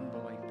my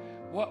unbelief.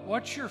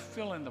 What's your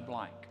fill in the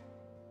blank?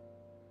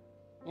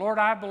 Lord,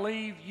 I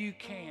believe you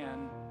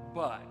can,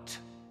 but.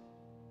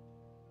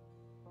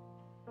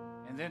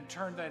 And then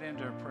turn that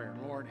into a prayer.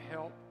 Lord,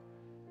 help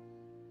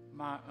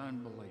my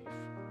unbelief.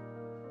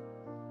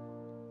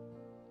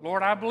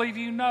 Lord, I believe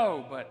you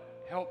know, but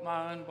help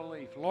my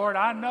unbelief. Lord,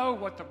 I know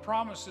what the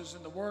promises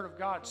in the Word of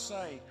God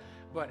say,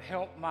 but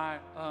help my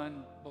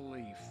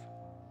unbelief.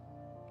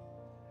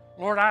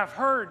 Lord, I've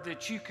heard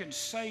that you can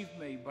save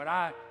me, but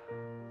I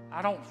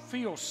don't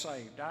feel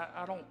saved.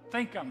 I don't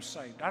think I'm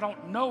saved. I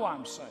don't know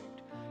I'm saved.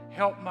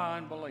 Help my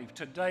unbelief.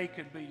 Today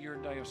could be your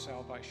day of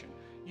salvation.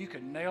 You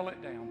can nail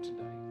it down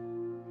today.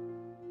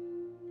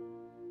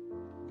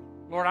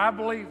 Lord, I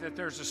believe that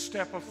there's a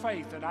step of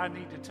faith that I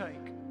need to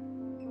take.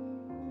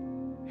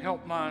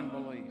 Help my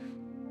unbelief.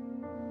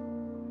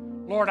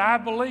 Lord, I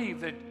believe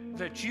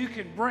that you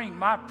can bring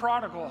my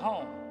prodigal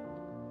home.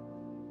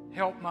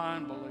 Help my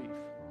unbelief.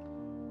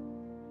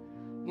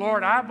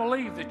 Lord, I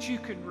believe that you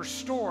can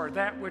restore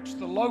that which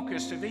the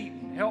locusts have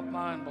eaten. Help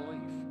my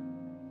unbelief.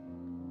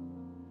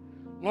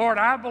 Lord,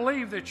 I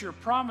believe that your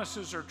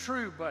promises are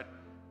true, but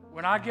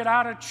when I get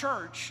out of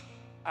church,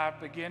 I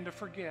begin to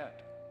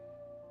forget.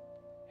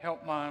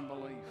 Help my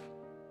unbelief.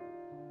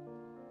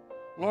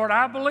 Lord,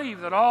 I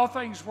believe that all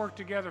things work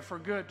together for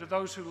good to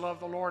those who love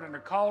the Lord and are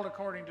called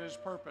according to his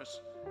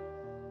purpose.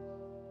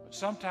 But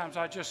sometimes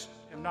I just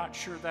am not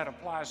sure that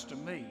applies to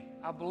me.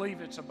 I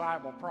believe it's a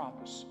Bible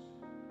promise,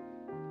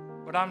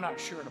 but I'm not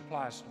sure it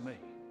applies to me.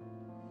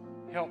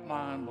 Help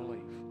my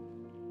unbelief.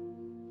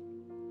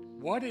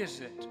 What is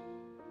it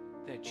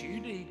that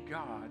you need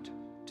God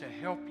to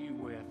help you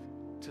with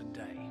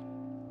today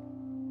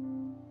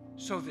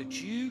so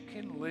that you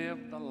can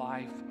live the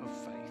life of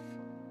faith?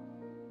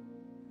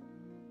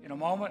 In a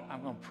moment,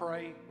 I'm going to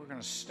pray. We're going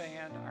to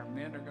stand. Our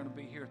men are going to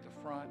be here at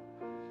the front.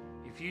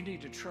 If you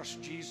need to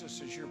trust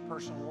Jesus as your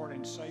personal Lord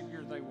and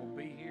Savior, they will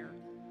be here.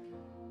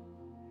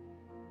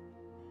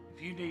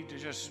 If you need to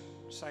just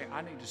say,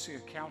 I need to see a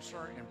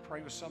counselor and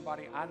pray with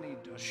somebody, I need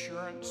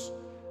assurance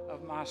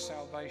of my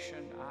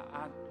salvation,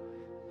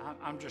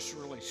 I'm just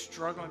really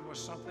struggling with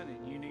something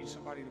and you need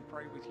somebody to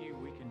pray with you,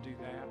 we can do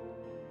that.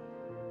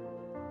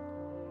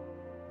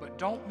 But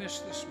don't miss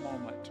this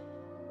moment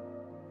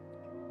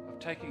of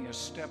taking a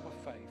step of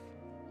faith.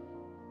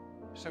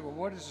 You say, well,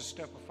 what is a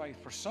step of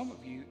faith? For some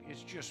of you,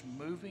 it's just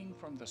moving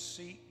from the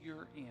seat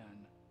you're in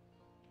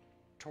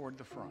toward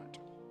the front.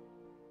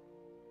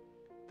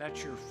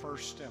 That's your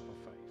first step of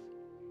faith.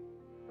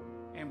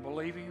 And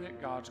believing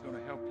that God's going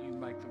to help you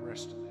make the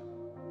rest of them.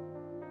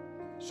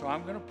 So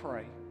I'm going to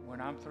pray.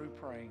 When I'm through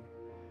praying,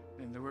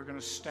 then we're going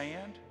to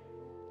stand.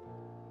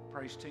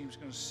 Praise team's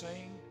going to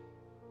sing.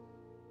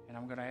 And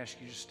I'm going to ask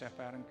you to step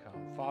out and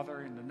come.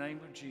 Father, in the name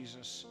of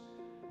Jesus,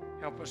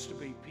 help us to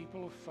be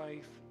people of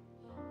faith.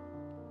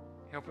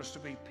 Help us to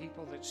be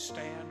people that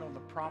stand on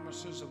the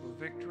promises of a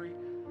victory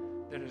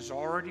that has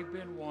already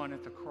been won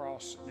at the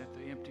cross and at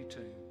the empty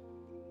tomb.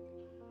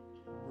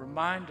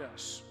 Remind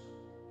us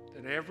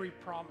that every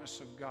promise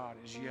of God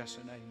is yes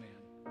and amen.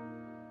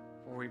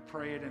 For we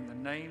pray it in the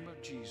name of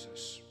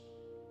Jesus.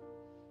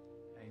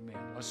 Amen.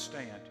 Let's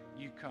stand.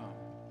 You come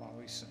while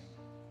we sing.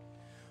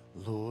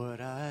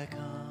 Lord, I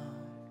come,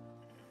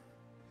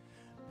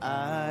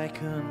 I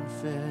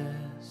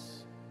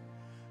confess,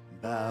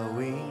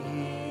 bowing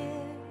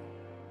here,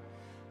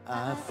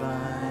 I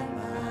find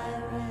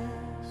my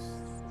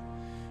rest.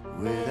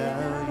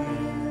 Without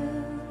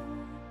you,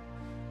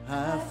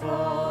 I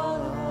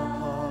fall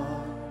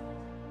apart.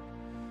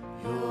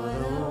 You're the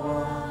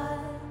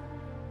one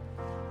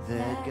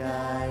that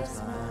guides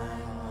my heart.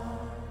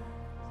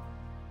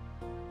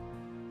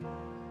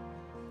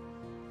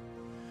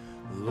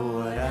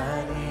 Lord,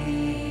 I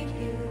need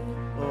you.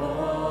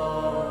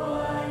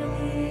 Oh, I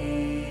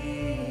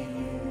need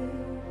you.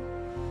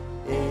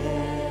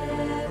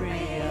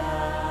 Every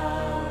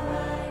hour I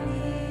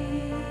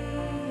need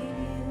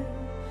you.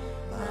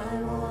 My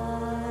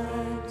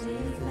one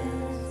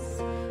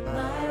defense,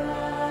 my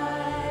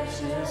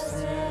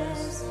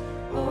righteousness.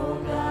 Oh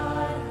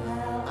God,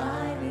 how I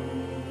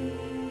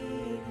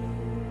need you.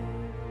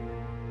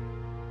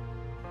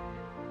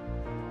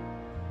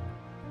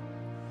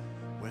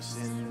 Where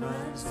sin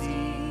runs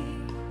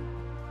deep,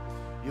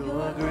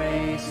 your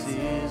grace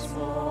is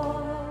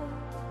more.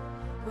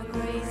 Where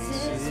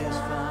grace is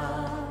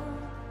found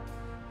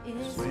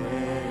is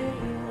where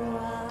you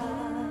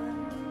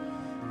are.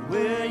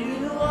 Where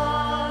you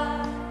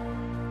are,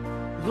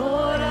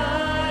 Lord,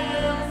 I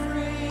am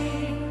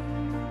free.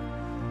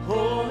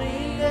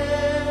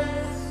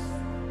 Holiness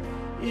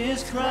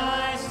is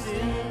Christ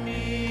in me.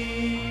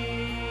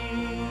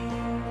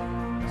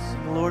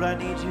 Sing, Lord, I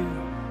need you.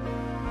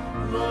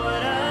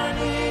 Lord, I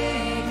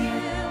need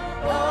you.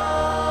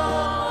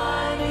 Oh,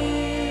 I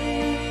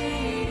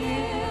need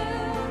you.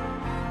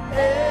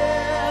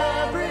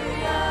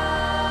 Every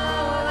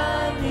hour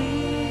I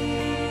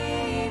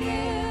need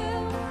you.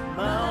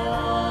 My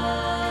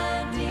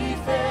one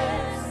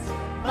defense,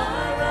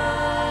 my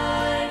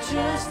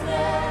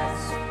righteousness.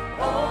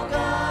 Oh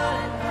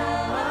God,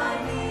 how I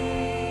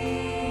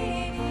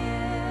need you.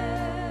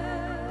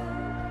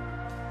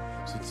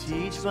 So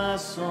teach my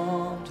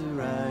song to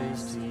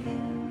rise to you.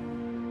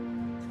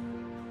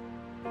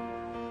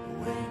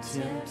 When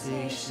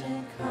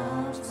temptation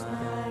comes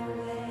my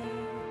way,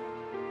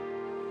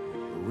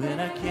 when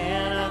I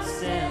cannot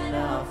stand,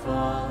 I'll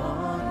fall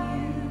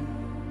on you.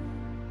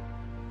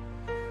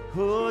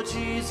 Oh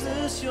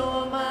Jesus,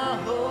 you're my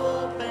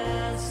hope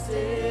and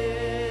stay.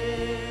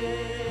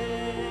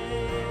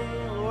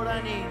 Lord,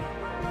 I need you.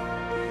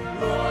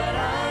 Lord,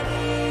 I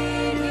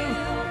need you.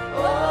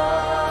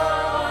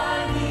 Oh, I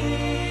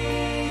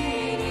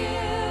need you.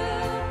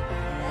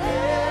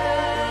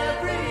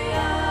 Every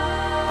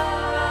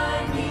hour I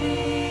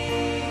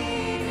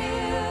need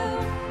you.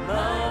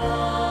 My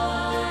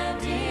one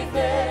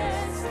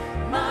defense,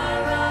 my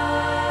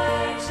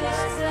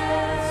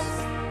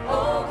righteousness.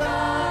 Oh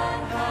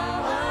God,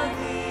 how I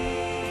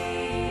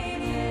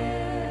need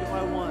you. You're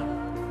my one.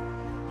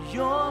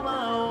 You're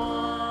my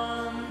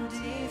one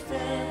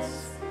defense,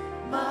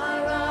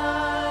 my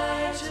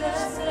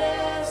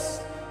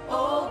righteousness.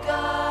 Oh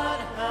God,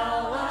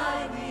 how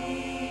I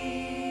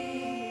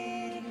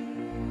need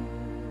you.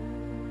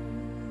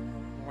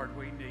 Lord,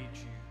 we need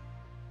you.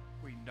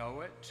 We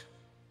know it.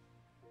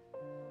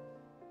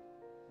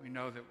 We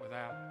know that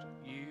without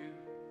you,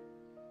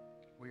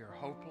 we are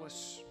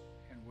hopeless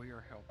and we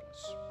are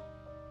helpless.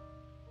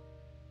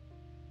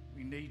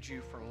 We need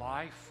you for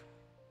life.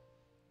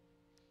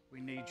 We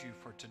need you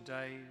for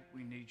today.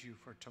 We need you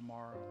for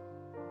tomorrow.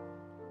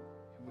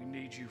 And we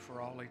need you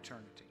for all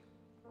eternity.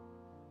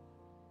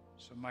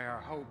 So may our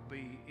hope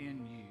be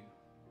in you,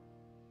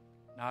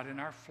 not in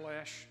our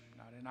flesh,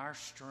 not in our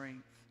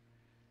strength,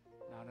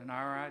 not in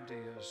our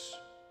ideas,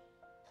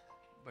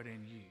 but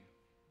in you.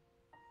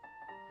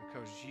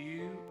 Because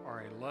you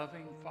are a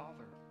loving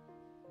Father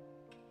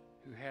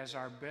who has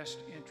our best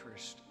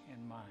interest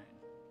in mind.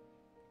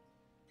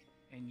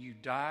 And you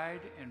died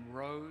and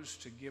rose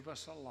to give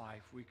us a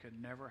life we could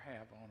never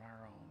have on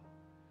our own.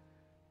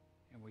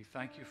 And we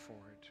thank you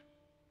for it.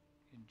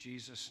 In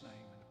Jesus' name.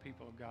 And the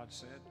people of God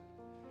said,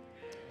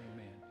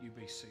 amen. You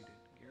be seated.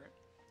 Garrett.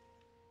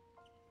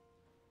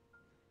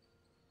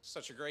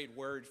 Such a great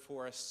word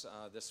for us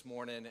this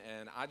morning,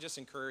 and I just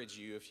encourage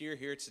you, if you're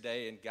here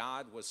today and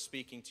God was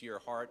speaking to your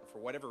heart, for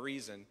whatever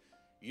reason,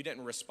 you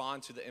didn't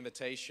respond to the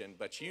invitation,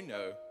 but you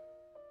know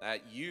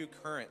that you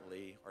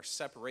currently are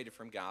separated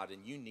from God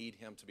and you need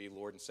Him to be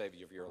Lord and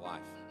Savior of your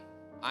life.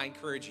 I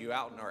encourage you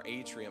out in our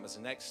atrium as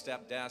a next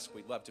step desk.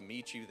 We'd love to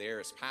meet you there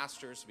as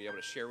pastors to be able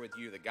to share with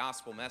you the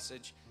gospel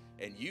message.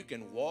 And you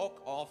can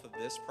walk off of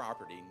this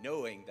property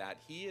knowing that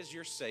He is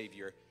your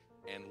Savior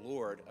and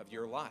Lord of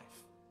your life,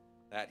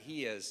 that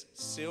He has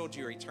sealed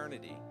your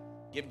eternity,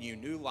 given you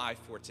new life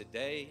for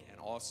today and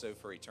also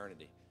for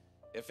eternity.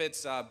 If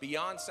it's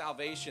beyond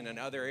salvation in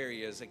other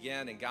areas,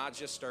 again, and God's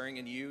just stirring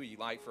in you, you'd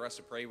like for us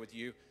to pray with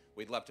you,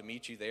 we'd love to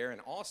meet you there.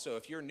 And also,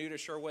 if you're new to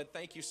Sherwood,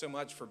 thank you so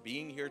much for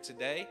being here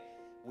today.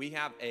 We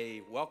have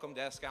a welcome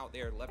desk out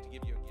there. I'd love to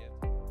give you a gift.